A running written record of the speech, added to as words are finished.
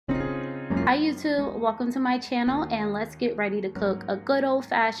Hi YouTube, welcome to my channel and let's get ready to cook a good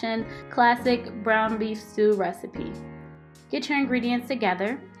old-fashioned classic brown beef stew recipe. Get your ingredients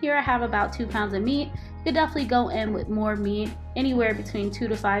together. Here I have about 2 pounds of meat. You could definitely go in with more meat, anywhere between 2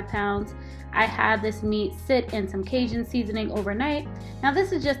 to 5 pounds. I had this meat sit in some Cajun seasoning overnight. Now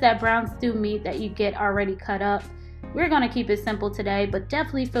this is just that brown stew meat that you get already cut up. We're going to keep it simple today, but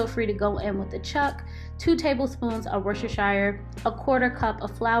definitely feel free to go in with the chuck, 2 tablespoons of Worcestershire, a 1/4 cup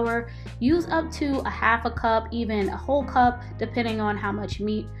of flour. Use up to a 1/2 cup, even a whole cup, depending on how much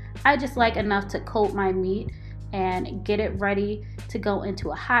meat. I just like enough to coat my meat and get it ready to go into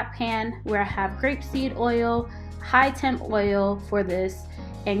a hot pan where I have grapeseed oil, high temp oil for this,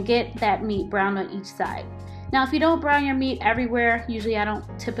 and get that meat browned on each side. Now if you don't brown your meat everywhere, usually I don't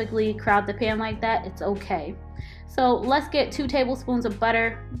typically crowd the pan like that, it's okay. So let's get 2 tablespoons of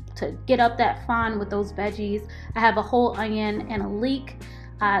butter to get up that fond with those veggies. I have a whole onion and a leek,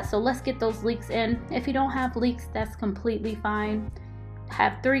 so let's get those leeks in. If you don't have leeks, that's completely fine. I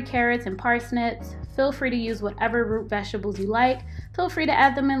have 3 carrots and parsnips. Feel free to use whatever root vegetables you like. Feel free to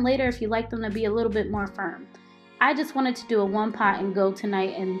add them in later if you like them to be a little bit more firm. I just wanted to do a one pot and go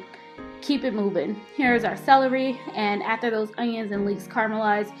tonight and keep it moving. Here's our celery, and after those onions and leeks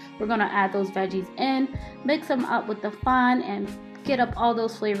caramelize, we're gonna add those veggies in, mix them up with the fond, and get up all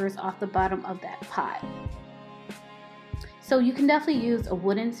those flavors off the bottom of that pot. So you can definitely use a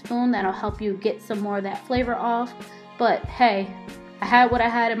wooden spoon, that'll help you get some more of that flavor off, but hey, I had what I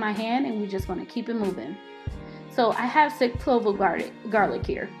had in my hand and we just want to keep it moving. So I have 6 cloves of garlic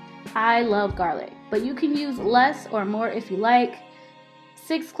here. I love garlic, but you can use less or more if you like.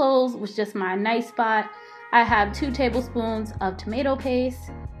 6 cloves was just my nice spot. I have 2 tablespoons of tomato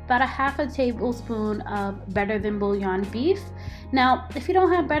paste, about a 1/2 tablespoon of better than bouillon beef. Now, if you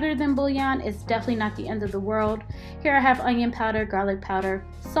don't have better than bouillon, it's definitely not the end of the world. Here I have onion powder, garlic powder,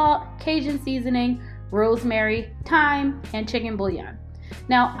 salt, Cajun seasoning, rosemary, thyme, and chicken bouillon.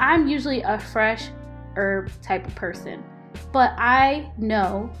 Now, I'm usually a fresh herb type of person, but I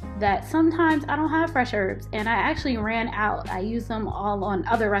know that sometimes I don't have fresh herbs, and I actually ran out. I use them all on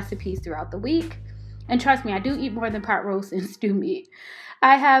other recipes throughout the week, and trust me, I do eat more than pot roast and stew meat.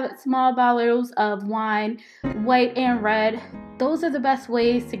 I have small bottles of wine, white and red. Those are the best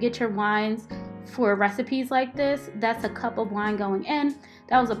ways to get your wines for recipes like this. That's a cup of wine going in.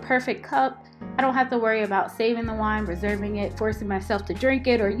 That was a perfect cup. I don't have to worry about saving the wine, reserving it, forcing myself to drink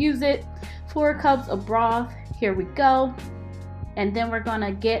it or use it. 4 cups of broth. Here we go. And then we're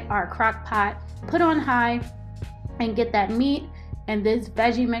gonna get our crock pot put on high and get that meat and this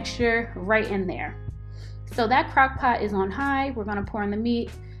veggie mixture right in there. So that crock pot is on high. We're gonna pour in the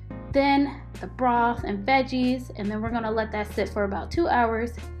meat, then the broth and veggies, and then we're gonna let that sit for about 2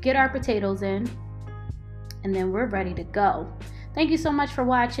 hours, get our potatoes in, and then we're ready to go. Thank you so much for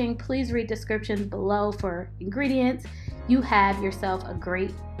watching. Please read descriptions below for ingredients. You have yourself a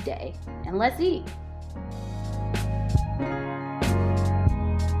great day, and let's eat.